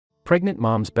pregnant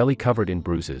mom's belly covered in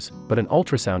bruises, but an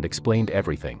ultrasound explained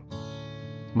everything.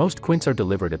 Most quints are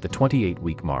delivered at the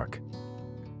 28-week mark.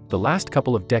 The last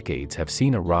couple of decades have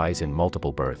seen a rise in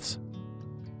multiple births.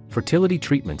 Fertility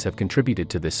treatments have contributed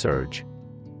to this surge.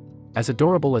 As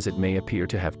adorable as it may appear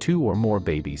to have 2 or more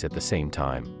babies at the same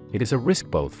time, it is a risk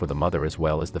both for the mother as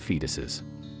well as the fetuses.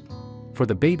 For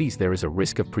the babies there is a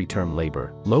risk of preterm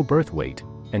labor, low birth weight,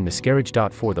 and miscarriage.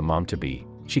 For the mom-to-be,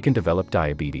 she can develop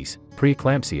diabetes,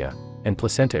 preeclampsia, and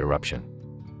placenta eruption.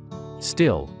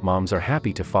 Still, moms are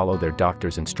happy to follow their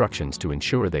doctor's instructions to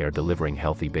ensure they are delivering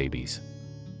healthy babies.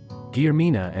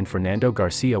 Guillermina and Fernando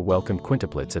Garcia welcomed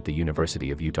quintuplets at the University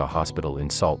of Utah Hospital in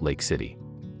Salt Lake City.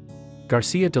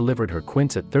 Garcia delivered her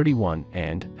quints at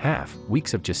 31.5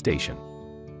 weeks of gestation.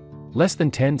 Less than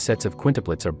 10 sets of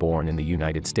quintuplets are born in the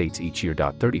United States each year.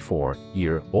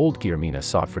 34-year-old Guillermina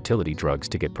sought fertility drugs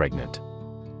to get pregnant.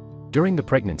 During the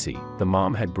pregnancy, the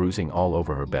mom had bruising all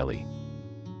over her belly.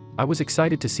 I was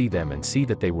excited to see them and see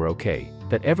that they were okay,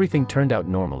 that everything turned out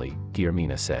normally,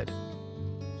 Guillermina said.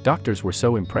 Doctors were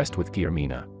so impressed with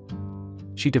Guillermina.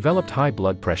 She developed high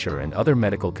blood pressure and other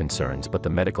medical concerns, but the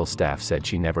medical staff said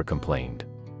she never complained.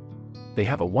 They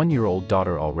have a 1-year-old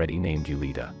daughter already named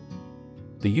Yulita.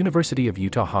 The University of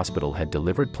Utah Hospital had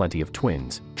delivered plenty of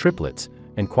twins, triplets,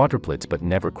 and quadruplets but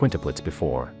never quintuplets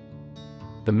before.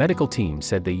 The medical team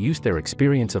said they used their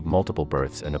experience of multiple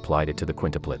births and applied it to the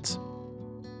quintuplets.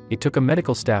 It took a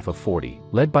medical staff of 40,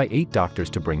 led by 8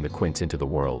 doctors, to bring the quints into the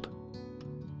world.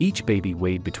 Each baby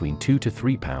weighed between 2 to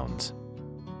 3 pounds.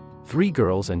 3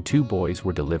 girls and 2 boys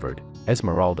were delivered: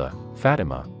 Esmeralda,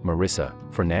 Fatima, Marissa,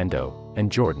 Fernando,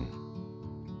 and Jordan.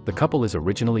 The couple is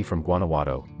originally from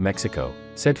Guanajuato, Mexico,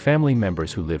 said family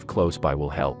members who live close by will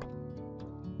help.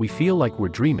 We feel like we're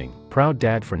dreaming, proud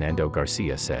dad Fernando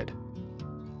Garcia said.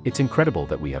 It's incredible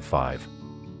that we have 5.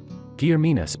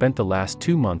 Guillermina spent the last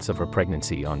 2 months of her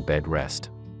pregnancy on bed rest.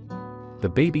 The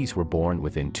babies were born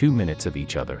within 2 minutes of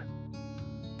each other.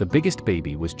 The biggest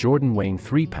baby was Jordan, weighing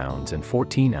 3 pounds and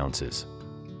 14 ounces.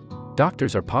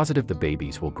 Doctors are positive the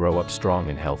babies will grow up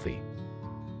strong and healthy.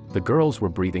 The girls were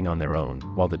breathing on their own,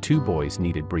 while the 2 boys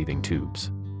needed breathing tubes.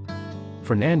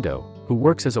 Fernando, who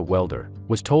works as a welder,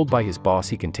 was told by his boss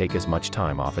he can take as much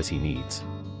time off as he needs.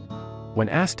 When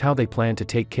asked how they plan to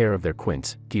take care of their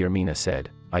quints, Guillermina said,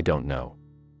 "I don't know."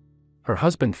 Her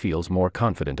husband feels more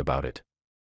confident about it.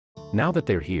 "Now that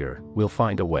they're here, we'll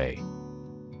find a way.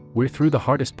 We're through the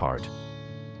hardest part."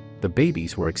 The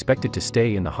babies were expected to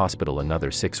stay in the hospital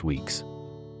another 6 weeks.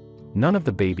 None of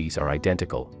the babies are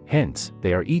identical, hence,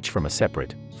 they are each from a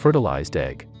separate, fertilized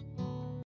egg.